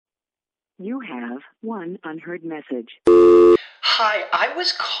You have one unheard message. Hi, I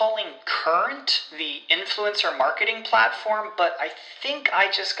was calling Current, the influencer marketing platform, but I think I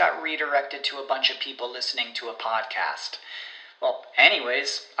just got redirected to a bunch of people listening to a podcast. Well,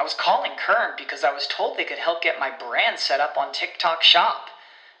 anyways, I was calling Current because I was told they could help get my brand set up on TikTok Shop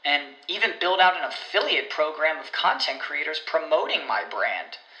and even build out an affiliate program of content creators promoting my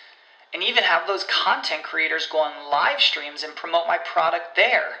brand. And even have those content creators go on live streams and promote my product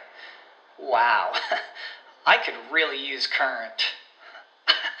there. Wow, I could really use Current.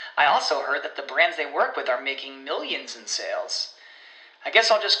 I also heard that the brands they work with are making millions in sales. I guess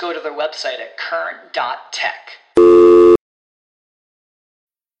I'll just go to their website at current.tech.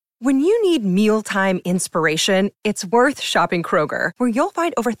 When you need mealtime inspiration, it's worth shopping Kroger, where you'll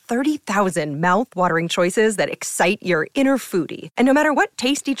find over 30,000 mouth-watering choices that excite your inner foodie. And no matter what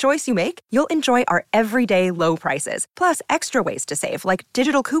tasty choice you make, you'll enjoy our everyday low prices, plus extra ways to save, like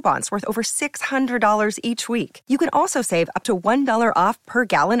digital coupons worth over $600 each week. You can also save up to $1 off per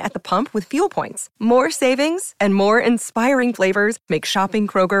gallon at the pump with fuel points. More savings and more inspiring flavors make shopping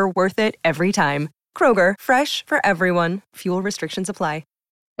Kroger worth it every time. Kroger, fresh for everyone. Fuel restrictions apply.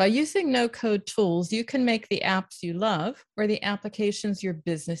 By using no-code tools, you can make the apps you love or the applications your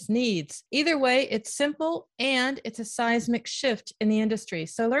business needs. Either way, it's simple and it's a seismic shift in the industry.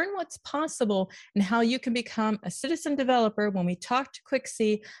 So learn what's possible and how you can become a citizen developer when we talk to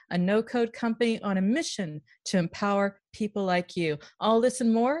Quixy, a no-code company on a mission to empower people like you. All this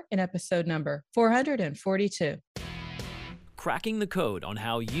and more in episode number 442. Cracking the code on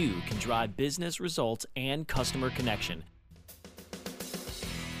how you can drive business results and customer connection.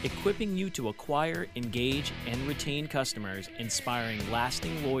 Equipping you to acquire, engage, and retain customers, inspiring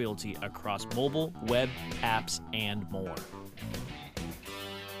lasting loyalty across mobile, web, apps, and more.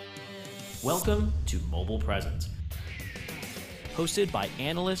 Welcome to Mobile Presence. Hosted by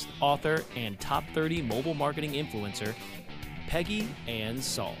analyst, author, and top 30 mobile marketing influencer, Peggy Ann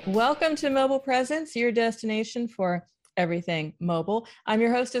Salt. Welcome to Mobile Presence, your destination for everything mobile. I'm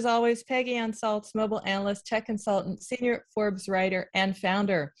your host, as always, Peggy Ann Saltz, mobile analyst, tech consultant, senior Forbes writer, and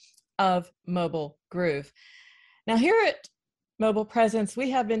founder of Mobile Groove. Now, here at Mobile Presence, we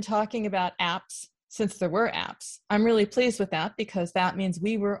have been talking about apps since there were apps. I'm really pleased with that because that means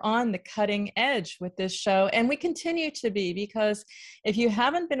we were on the cutting edge with this show, and we continue to be, because if you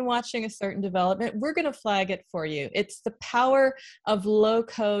haven't been watching a certain development, we're going to flag it for you. It's the power of low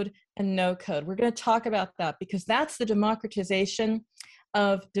code and no code. We're going to talk about that because that's the democratization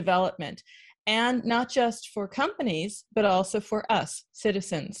of development, and not just for companies, but also for us,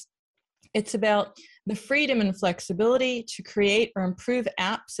 citizens. It's about the freedom and flexibility to create or improve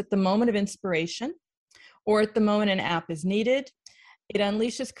apps at the moment of inspiration or at the moment an app is needed. It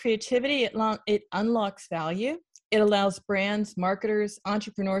unleashes creativity, it unlocks value, it allows brands, marketers,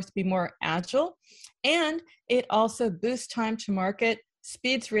 entrepreneurs to be more agile, and it also boosts time to market,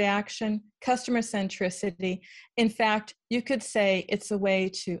 speeds reaction, customer centricity. In fact, you could say it's a way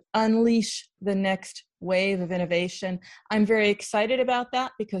to unleash the next wave of innovation. I'm very excited about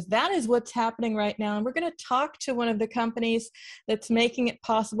that because that is what's happening right now. And we're going to talk to one of the companies that's making it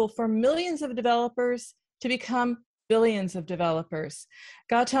possible for millions of developers to become billions of developers.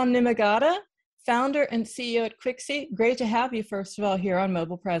 Gautam Nimmagadda, founder and CEO at Quixy. Great to have you, first of all, here on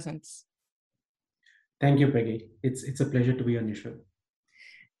Mobile Presence. Thank you, Peggy. It's a pleasure to be on your show.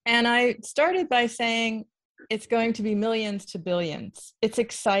 And I started by saying it's going to be millions to billions. It's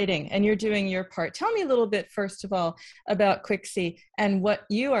exciting, and you're doing your part. Tell me a little bit, first of all, about Quixy and what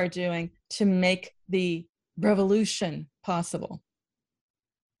you are doing to make the revolution possible.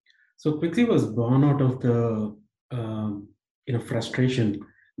 So Quixy was born out of the frustration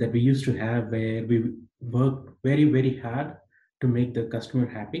that we used to have, where we worked very, very hard to make the customer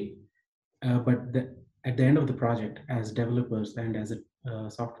happy, but at the end of the project, as developers and as a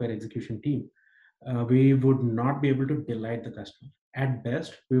software execution team, we would not be able to delight the customer. At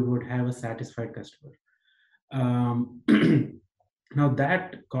best, we would have a satisfied customer. Now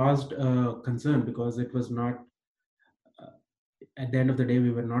that caused concern because it was not, at the end of the day,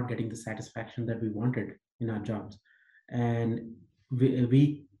 we were not getting the satisfaction that we wanted in our jobs. And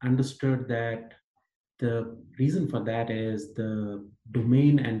we understood that the reason for that is the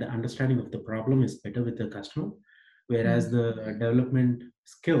domain and the understanding of the problem is better with the customer, whereas the development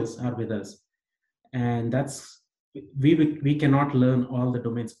skills are with us. And that's, we cannot learn all the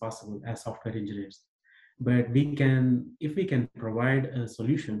domains possible as software engineers, but if we can provide a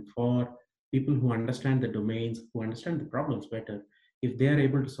solution for people who understand the domains, who understand the problems better, if they are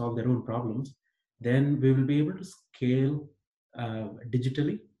able to solve their own problems, then we will be able to scale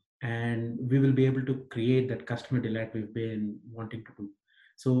digitally, and we will be able to create that customer delight we've been wanting to do.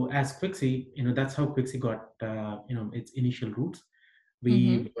 So as Quixie, that's how Quixie got its initial roots.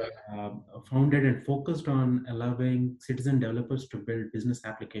 Mm-hmm. We founded and focused on allowing citizen developers to build business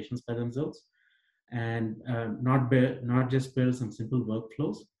applications by themselves, and not just build some simple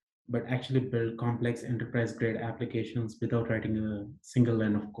workflows, but actually build complex enterprise-grade applications without writing a single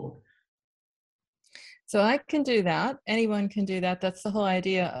line of code. So I can do that. Anyone can do that. That's the whole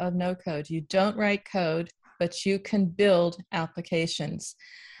idea of no code. You don't write code, but you can build applications.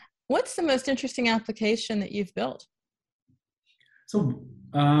 What's the most interesting application that you've built? So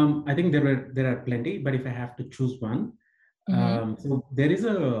I think there are plenty, but if I have to choose one, so there is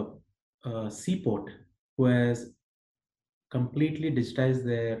a seaport who has completely digitized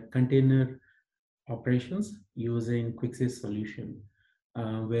their container operations using Quixie's solution,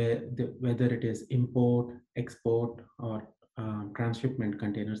 whether it is import, export, or transshipment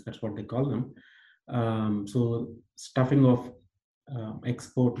containers, that's what they call them. So stuffing of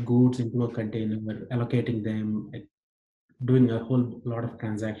export goods into a container, allocating them, doing a whole lot of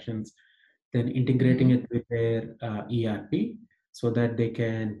transactions, then integrating it with their ERP so that they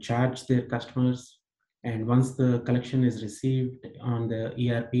can charge their customers. And once the collection is received on the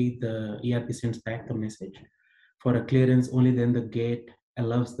ERP sends back the message for a clearance. Only then the gate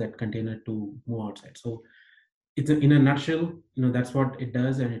allows that container to move outside. So it's in a nutshell, that's what it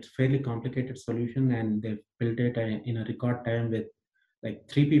does, and it's fairly complicated solution. And they've built it in a record time with like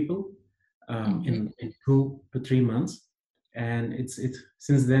 3 people in 2 to 3 months. And it's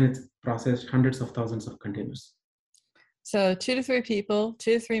since then it's processed hundreds of thousands of containers. So 2 to 3 people,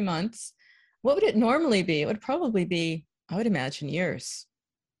 2 to 3 months. What would it normally be? It would probably be, I would imagine, years.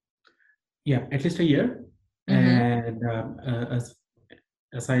 Yeah, at least a year, and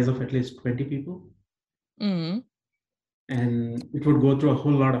a size of at least 20 people. And it would go through a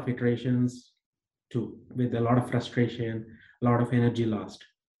whole lot of iterations too, with a lot of frustration, a lot of energy lost.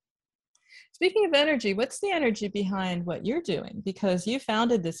 Speaking of energy, what's the energy behind what you're doing? Because you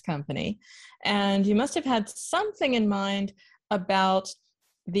founded this company and you must have had something in mind about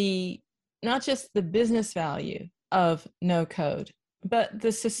not just the business value of no code, but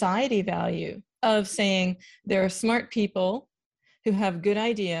the society value of saying there are smart people who have good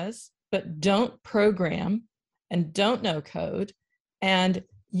ideas, but don't program and don't know code, and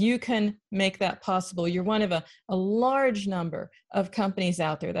you can make that possible. You're one of a large number of companies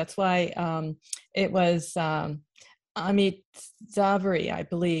out there. That's why it was Amit Zaveri, I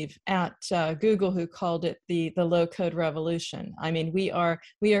believe, at Google, who called it the low code revolution. I mean, we are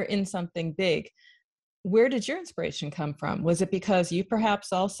in something big. Where did your inspiration come from? Was it because you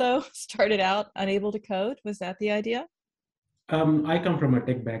perhaps also started out unable to code? Was that the idea? I come from a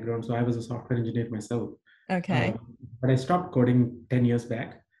tech background, so I was a software engineer myself. Okay. But I stopped coding 10 years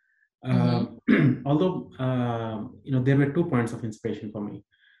back. Although, there were 2 points of inspiration for me.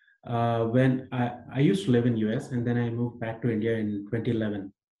 When I used to live in US, and then I moved back to India in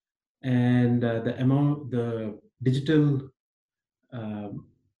 2011. And the digital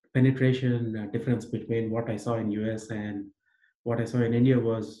penetration difference between what I saw in US and what I saw in India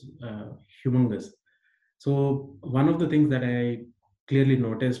was humongous. So one of the things that I clearly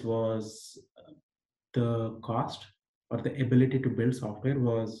noticed was the cost or the ability to build software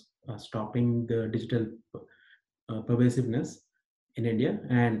was stopping the digital pervasiveness in India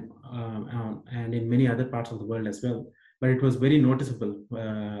and in many other parts of the world as well. But it was very noticeable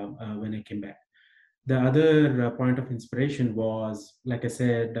when I came back. The other point of inspiration was, like I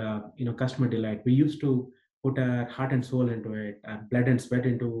said, customer delight. We used to put our heart and soul into it, our blood and sweat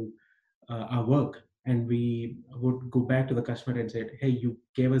into our work. And we would go back to the customer and say, hey, you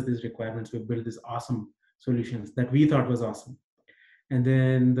gave us these requirements. We built these awesome solutions that we thought was awesome. And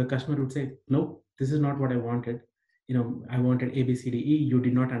then the customer would say, no, this is not what I wanted. I wanted A, B, C, D, E. You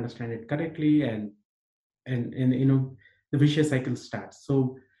did not understand it correctly. And the vicious cycle starts.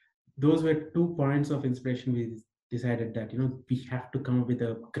 So those were 2 points of inspiration. We decided that, we have to come up with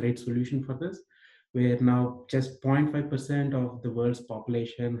a great solution for this, where now just 0.5% of the world's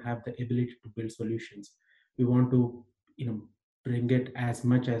population have the ability to build solutions. We want to, bring it as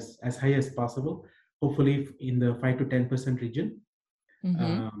high as possible, hopefully in the 5 to 10% region,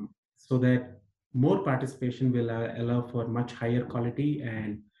 so that more participation will allow for much higher quality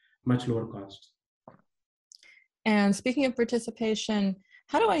and much lower costs. And speaking of participation,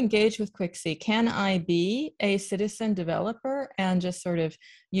 how do I engage with Quixie? Can I be a citizen developer and just sort of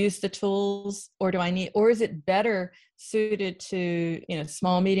use the tools, or is it better suited to,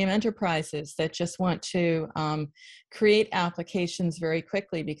 small, medium enterprises that just want to create applications very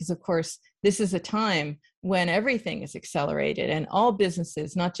quickly? Because of course, this is a time when everything is accelerated, and all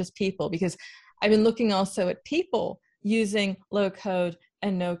businesses, not just people, because I've been looking also at people using low code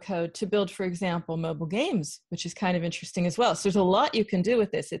and no code to build, for example, mobile games, which is kind of interesting as well. So there's a lot you can do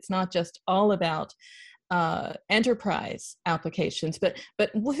with this. It's not just all about enterprise applications, but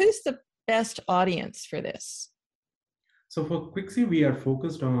who's the best audience for this? So for Quixy, we are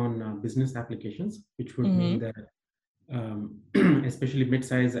focused on business applications, which would mean that especially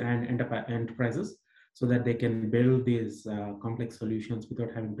mid-size and enterprises, so that they can build these complex solutions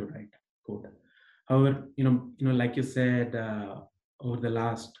without having to write code. However, like you said, over the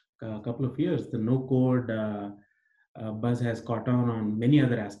last couple of years, the no-code buzz has caught on many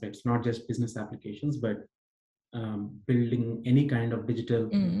other aspects, not just business applications, but building any kind of digital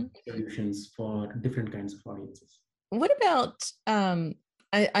solutions for different kinds of audiences. What about,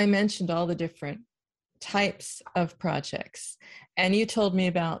 I mentioned all the different types of projects, and you told me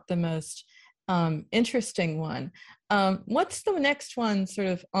about the most interesting one. What's the next one sort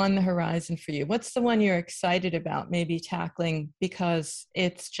of on the horizon for you? What's the one you're excited about maybe tackling because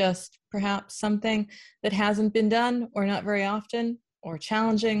it's just perhaps something that hasn't been done or not very often or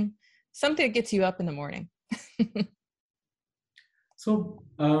challenging, something that gets you up in the morning? So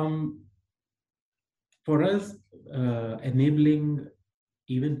for us, enabling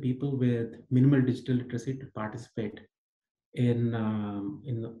even people with minimal digital literacy to participate in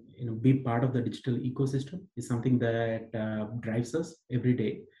be part of the digital ecosystem is something that drives us every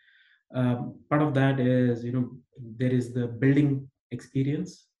day. Part of that is, there is the building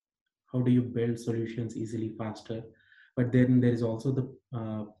experience. How do you build solutions easily, faster? But then there is also the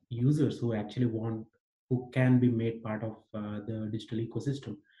users who actually who can be made part of the digital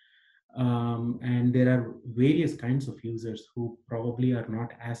ecosystem. And there are various kinds of users who probably are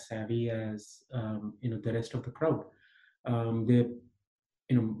not as savvy as the rest of the crowd.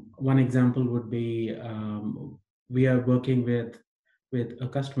 One example would be we are working with a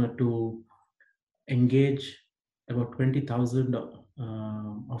customer to engage about 20,000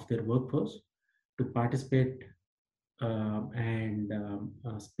 of their workforce to participate and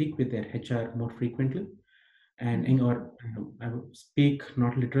speak with their HR more frequently. And or I would speak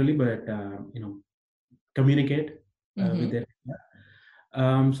not literally, but communicate with their.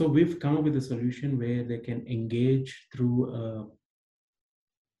 So we've come up with a solution where they can engage through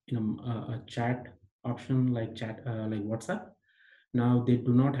a chat option like WhatsApp. Now they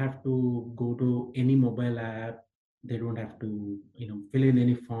do not have to go to any mobile app. They don't have to fill in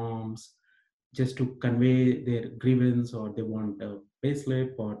any forms just to convey their grievance, or they want a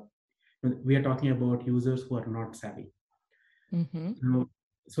payslip, or we are talking about users who are not savvy.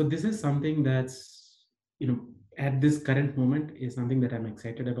 So this is something that's, at this current moment is something that I'm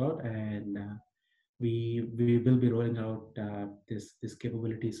excited about, and we will be rolling out this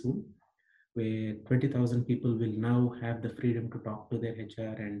capability soon, where 20,000 people will now have the freedom to talk to their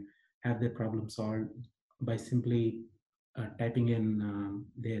HR and have their problem solved by simply typing in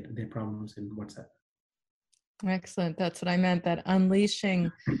their problems in WhatsApp. Excellent. That's what I meant, that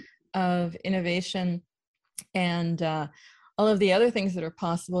unleashing of innovation and all of the other things that are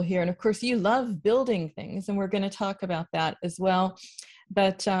possible here. And of course, you love building things, and we're going to talk about that as well.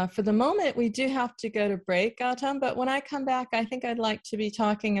 But for the moment, we do have to go to break, Gautam. But when I come back, I think I'd like to be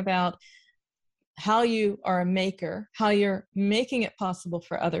talking about how you are a maker, how you're making it possible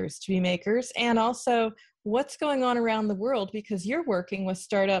for others to be makers, and also what's going on around the world, because you're working with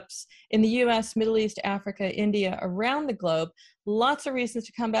startups in the US, Middle East, Africa, India, around the globe. Lots of reasons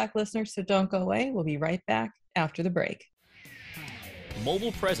to come back, listeners, so don't go away. We'll be right back after the break.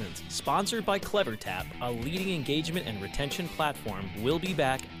 Mobile Presence, sponsored by CleverTap, a leading engagement and retention platform, will be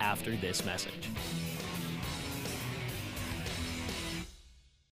back after this message.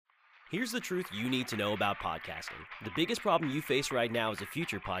 Here's the truth you need to know about podcasting. The biggest problem you face right now as a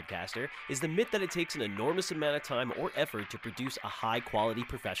future podcaster is the myth that it takes an enormous amount of time or effort to produce a high-quality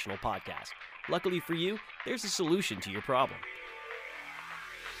professional podcast. Luckily for you, there's a solution to your problem.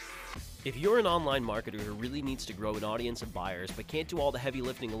 If you're an online marketer who really needs to grow an audience of buyers but can't do all the heavy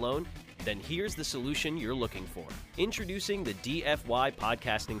lifting alone, then here's the solution you're looking for. Introducing the DFY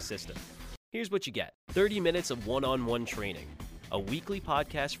Podcasting System. Here's what you get: 30 minutes of one-on-one training, a weekly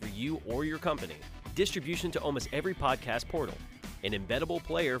podcast for you or your company, distribution to almost every podcast portal, an embeddable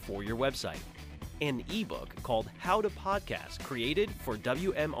player for your website, an ebook called How to Podcast, created for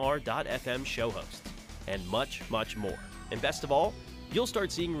WMR.FM show hosts, and much, much more. And best of all, you'll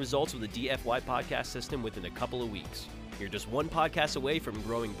start seeing results with the DFY podcast system within a couple of weeks. You're just one podcast away from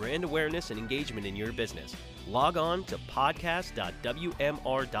growing brand awareness and engagement in your business. Log on to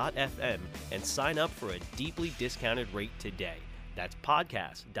podcast.wmr.fm and sign up for a deeply discounted rate today. That's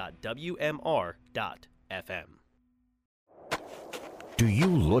podcast.wmr.fm. Do you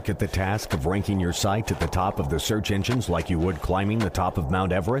look at the task of ranking your site at the top of the search engines like you would climbing the top of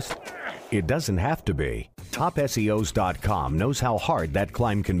Mount Everest? It doesn't have to be. TopSEOs.com knows how hard that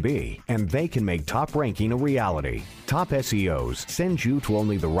climb can be, and they can make top ranking a reality. Top SEOs sends you to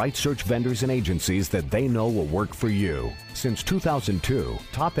only the right search vendors and agencies that they know will work for you. Since 2002,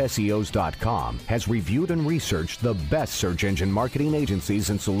 TopSEOs.com has reviewed and researched the best search engine marketing agencies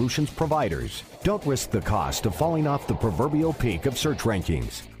and solutions providers. Don't risk the cost of falling off the proverbial peak of search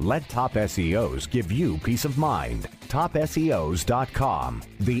rankings. Let Top SEOs give you peace of mind. TopSEOs.com,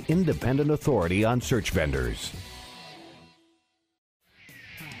 the independent authority on search vendors.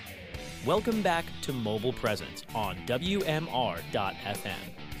 Welcome back to Mobile Presence on WMR.FM.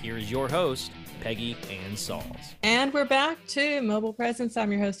 Here is your host, Peggy Ann Salz. And we're back to Mobile Presence.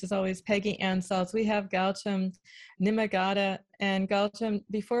 I'm your host, as always, Peggy Ann Salz. We have Gautam Nimmagadda. And Gautam,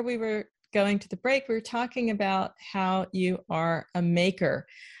 before we were going to the break, we were talking about how you are a maker.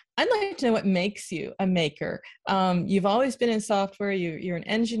 I'd like to know what makes you a maker. You've always been in software. You're an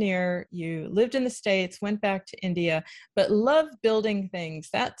engineer. You lived in the States, went back to India, but love building things.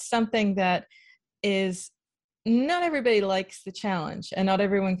 That's something that is, not everybody likes the challenge, and not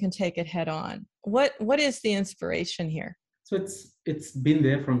everyone can take it head on. What is the inspiration here? So it's been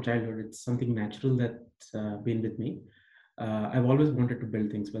there from childhood. It's something natural that's been with me. I've always wanted to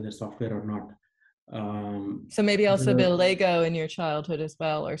build things, whether software or not. So maybe also build Lego in your childhood as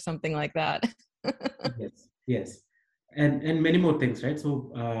well, or something like that. yes, and many more things, right?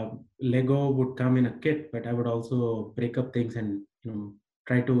 So Lego would come in a kit, but I would also break up things and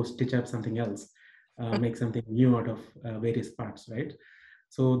try to stitch up something else, make something new out of various parts, right?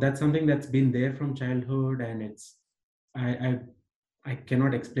 So that's something that's been there from childhood, and it's I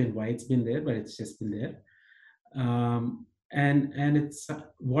cannot explain why it's been there, but it's just been there. And it's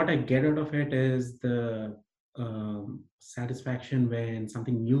what I get out of it is the satisfaction when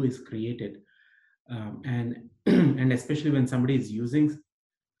something new is created, and and especially when somebody is using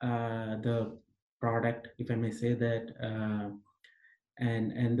the product, if I may say that,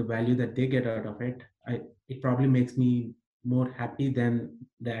 and the value that they get out of it. It probably makes me more happy than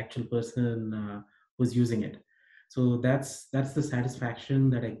the actual person who's using it. So that's the satisfaction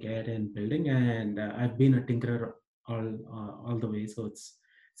that I get in building, and I've been a tinkerer all the way, so it's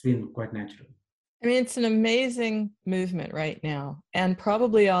been quite natural. I mean, it's an amazing movement right now, and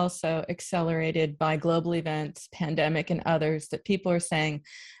probably also accelerated by global events, pandemic, and others, that people are saying,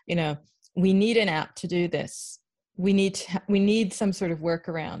 we need an app to do this. We need some sort of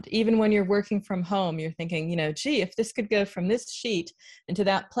workaround. Even when you're working from home, you're thinking, gee, if this could go from this sheet into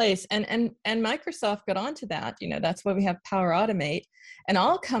that place, and Microsoft got onto that. That's why we have Power Automate, and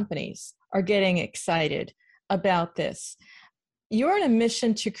all companies are getting excited about this. You're on a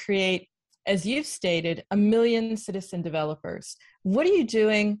mission to create, as you've stated, 1 million citizen developers. What are you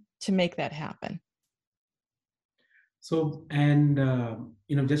doing to make that happen? So, and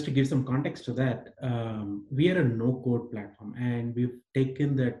just to give some context to that, we are a no-code platform, and we've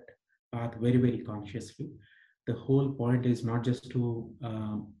taken that path very, very consciously. The whole point is not just to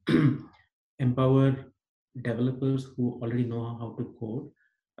empower developers who already know how to code,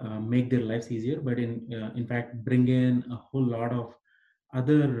 make their lives easier, but in fact bring in a whole lot of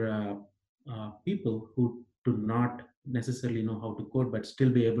other people who do not necessarily know how to code but still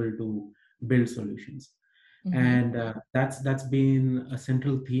be able to build solutions. Mm-hmm. And that's been a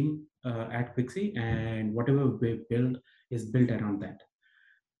central theme at Quixy, and whatever we build is built around that.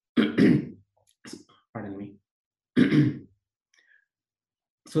 Pardon me.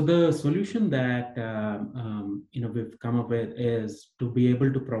 So the solution that we've come up with is to be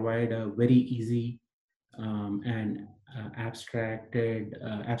able to provide a very easy and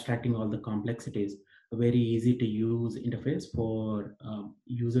abstracting all the complexities, a very easy to use interface for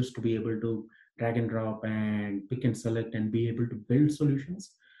users to be able to drag and drop and pick and select and be able to build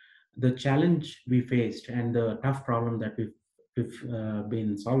solutions. The challenge we faced and the tough problem that we've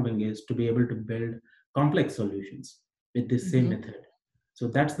been solving is to be able to build complex solutions with this same method. So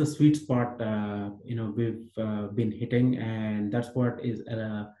that's the sweet spot we've been hitting, and that's what is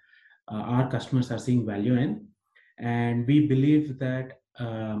our customers are seeing value in. And we believe that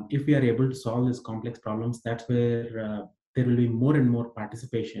if we are able to solve these complex problems, that's where there will be more and more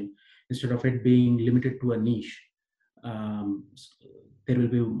participation instead of it being limited to a niche. There will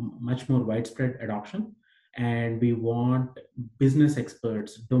be much more widespread adoption, and we want business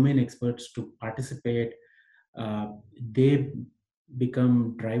experts, domain experts to participate. They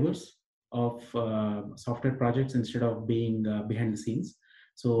become drivers of software projects instead of being behind the scenes.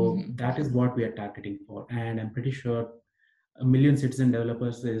 So that is what we are targeting for, and I'm pretty sure 1 million citizen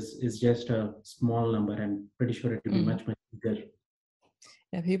developers is just a small number. I'm pretty sure it will be much bigger.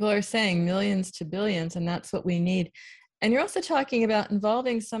 Yeah, people are saying millions to billions, and that's what we need. And you're also talking about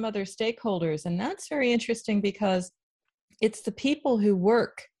involving some other stakeholders, and that's very interesting because it's the people who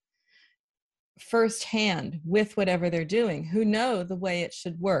work firsthand with whatever they're doing who know the way it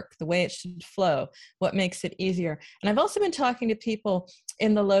should work, the way it should flow, what makes it easier. And I've also been talking to people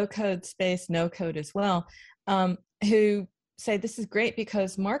in the low code space, no code as well, who say this is great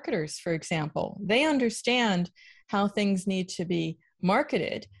because marketers, for example, they understand how things need to be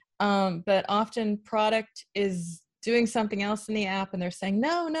marketed, but often product is doing something else in the app and they're saying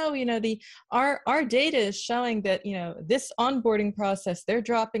no, our data is showing that this onboarding process they're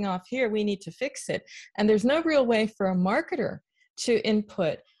dropping off here, we need to fix it, and there's no real way for a marketer to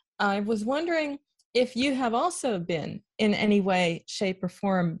input. I was wondering if you have also been in any way, shape, or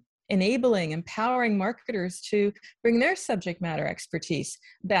form enabling, empowering marketers to bring their subject matter expertise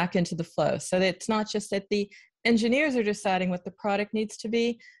back into the flow, so that it's not just that the engineers are deciding what the product needs to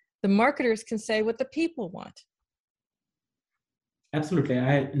be, the marketers can say what the people want. Absolutely.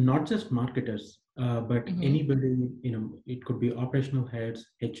 Not just marketers, but anybody, it could be operational heads,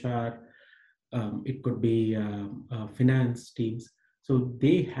 HR, it could be finance teams. So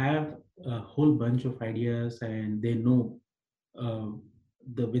they have a whole bunch of ideas and they know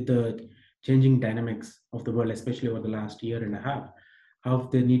with the changing dynamics of the world, especially over the last year and a half, how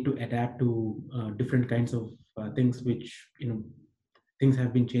they need to adapt to different kinds of things, which, things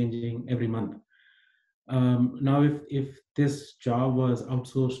have been changing every month. Now, if this job was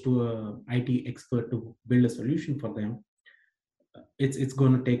outsourced to a IT expert to build a solution for them, it's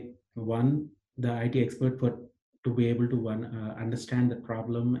going to take the IT expert to be able to understand the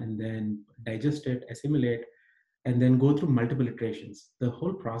problem and then digest it, assimilate, and then go through multiple iterations. The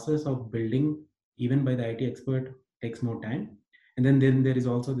whole process of building, even by the IT expert, takes more time. And then there is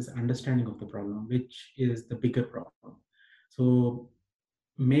also this understanding of the problem, which is the bigger problem. So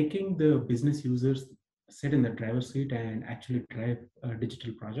making the business users sit in the driver's seat and actually drive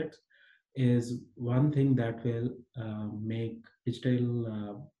digital projects is one thing that will make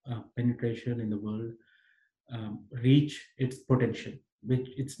digital penetration in the world reach its potential, which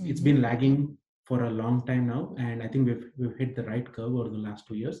it's been lagging for a long time now, and I think we've hit the right curve over the last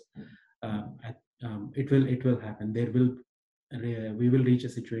 2 years. It will happen. We will reach a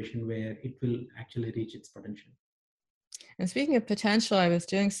situation where it will actually reach its potential. And speaking of potential, I was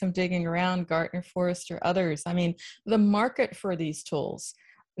doing some digging around Gartner, Forrester, others. I mean, the market for these tools,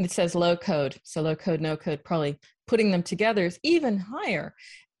 it says low code, so low code, no code, probably putting them together is even higher.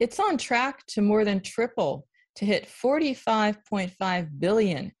 It's on track to more than triple, to hit 45.5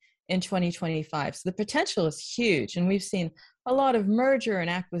 billion in 2025. So the potential is huge. And we've seen a lot of merger and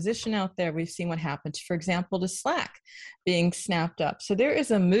acquisition out there. We've seen what happened, for example, to Slack being snapped up. So there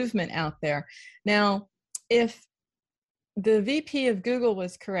is a movement out there. Now, if the VP of Google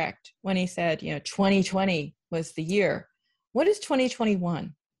was correct when he said, 2020 was the year, what is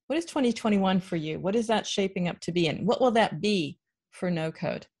 2021? What is 2021 for you? What is that shaping up to be? And what will that be for no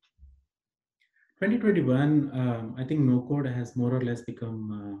code? 2021, I think no code has more or less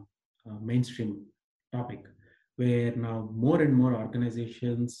become a mainstream topic, where now more and more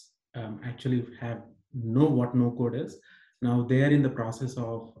organizations actually know what no code is. Now they are in the process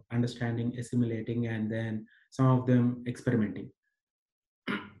of understanding, assimilating, and then some of them experimenting.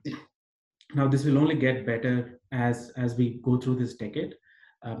 Now this will only get better as we go through this decade.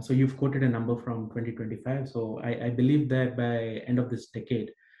 So you've quoted a number from 2025. So I believe that by end of this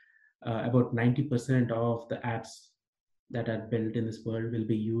decade, about 90% of the apps that are built in this world will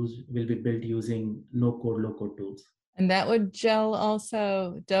be built using no code, low code tools. And that would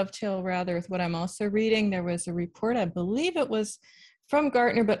dovetail rather with what I'm also reading. There was a report, I believe it was from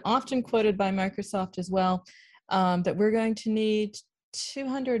Gartner, but often quoted by Microsoft as well, that we're going to need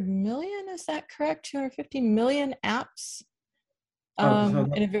 200 million, is that correct? 250 million apps?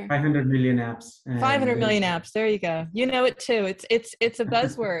 500 million apps. 500 million apps, there you go. You know it too. It's a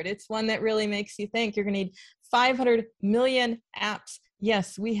buzzword. It's one that really makes you think. You're going to need 500 million apps.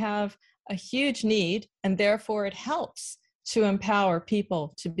 Yes, we have a huge need, and therefore it helps to empower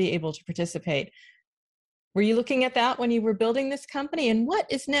people to be able to participate. Were you looking at that when you were building this company? And what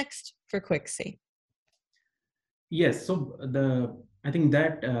is next for Quixy? Yes, so I think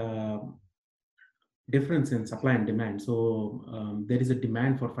that difference in supply and demand. So there is a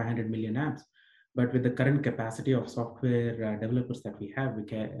demand for 500 million apps, but with the current capacity of software developers that we have,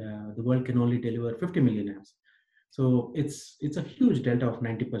 the world can only deliver 50 million apps. So it's a huge delta of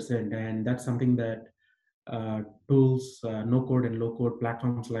 90%, and that's something that tools, no code and low code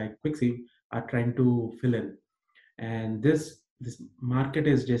platforms like Quixy are trying to fill in. And this market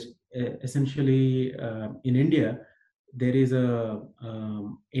is just essentially in India. there is a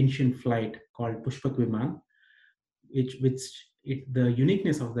ancient flight called Pushpak Viman, the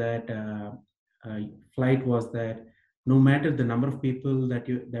uniqueness of that flight was that no matter the number of people that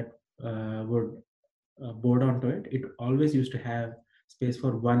would board onto it, it always used to have space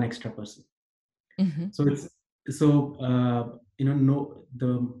for one extra person. Mm-hmm.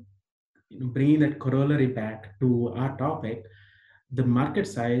 Bringing that corollary back to our topic, the market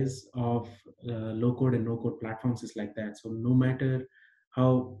size of low code and no code platforms is like that. So no matter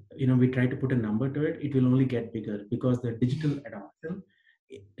how we try to put a number to it, it will only get bigger because the digital adoption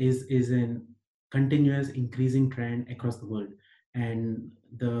is in continuous increasing trend across the world, and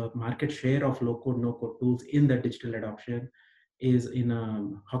the market share of low code no code tools in the digital adoption is in a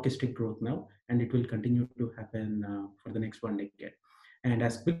hockey stick growth now, and it will continue to happen for the next 1 decade. And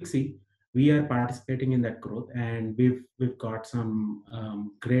as Quixy, we are participating in that growth, and we've got some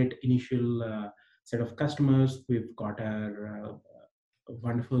great initial set of customers. We've got our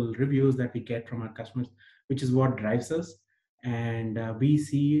wonderful reviews that we get from our customers, which is what drives us. And we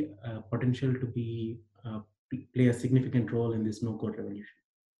see potential to play a significant role in this no-code revolution.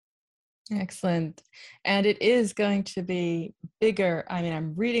 Excellent. And it is going to be bigger. I mean,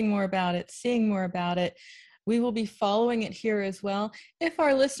 I'm reading more about it, seeing more about it. We will be following it here as well. If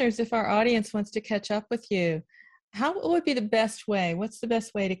our audience wants to catch up with you, what would be the best way? What's the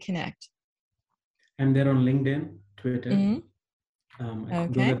best way to connect? I'm there on LinkedIn, Twitter. Mm-hmm.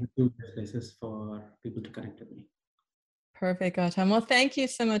 Those are the two best places for people to connect with me. Perfect, Gautam. Well, thank you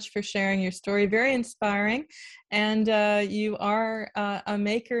so much for sharing your story. Very inspiring. And you are a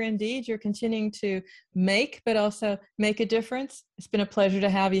maker indeed. You're continuing to make, but also make a difference. It's been a pleasure to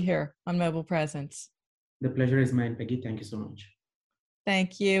have you here on Mobile Presence. The pleasure is mine, Peggy. Thank you so much.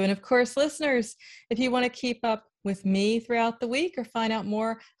 Thank you. And of course, listeners, if you want to keep up with me throughout the week or find out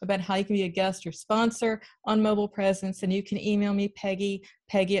more about how you can be a guest or sponsor on Mobile Presence, and you can email me, Peggy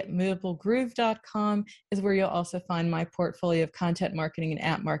at mobilegroove.com is where you'll also find my portfolio of content marketing and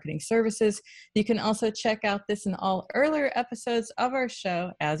app marketing services. You can also check out this and all earlier episodes of our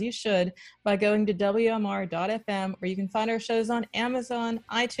show, as you should, by going to WMR.fm, or you can find our shows on Amazon,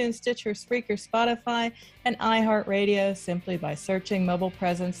 iTunes, Stitcher, Spreaker, Spotify, and iHeartRadio simply by searching Mobile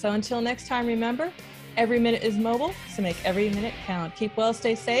Presence. So until next time, remember, every minute is mobile, so make every minute count. Keep well,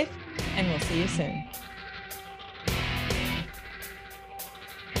 stay safe, and we'll see you soon.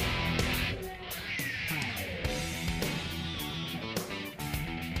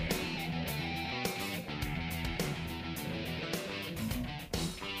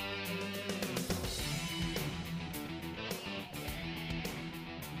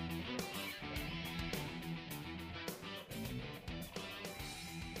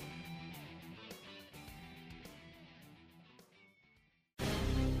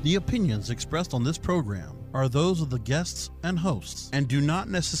 The opinions expressed on this program are those of the guests and hosts and do not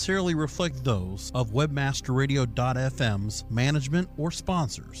necessarily reflect those of WebmasterRadio.fm's management or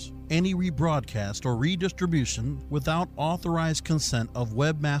sponsors. Any rebroadcast or redistribution without authorized consent of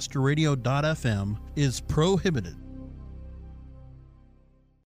WebmasterRadio.fm is prohibited.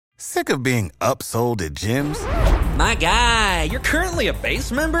 Sick of being upsold at gyms? My guy, you're currently a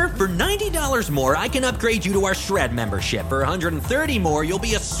base member? For $90 more, I can upgrade you to our Shred membership. For $130 more, you'll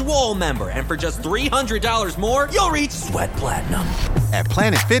be a Swole member. And for just $300 more, you'll reach Sweat Platinum. At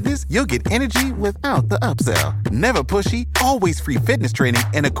Planet Fitness, you'll get energy without the upsell. Never pushy, always free fitness training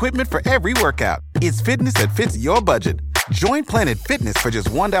and equipment for every workout. It's fitness that fits your budget. Join Planet Fitness for just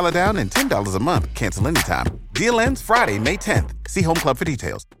 $1 down and $10 a month. Cancel anytime. Deal ends Friday, May 10th. See Home Club for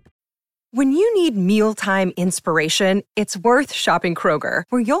details. When you need mealtime inspiration, it's worth shopping Kroger,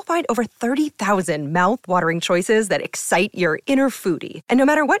 where you'll find over 30,000 mouth-watering choices that excite your inner foodie. And no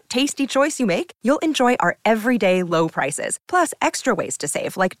matter what tasty choice you make, you'll enjoy our everyday low prices, plus extra ways to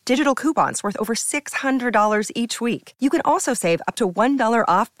save, like digital coupons worth over $600 each week. You can also save up to $1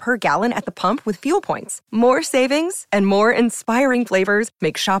 off per gallon at the pump with fuel points. More savings and more inspiring flavors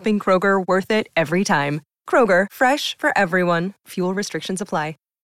make shopping Kroger worth it every time. Kroger, fresh for everyone. Fuel restrictions apply.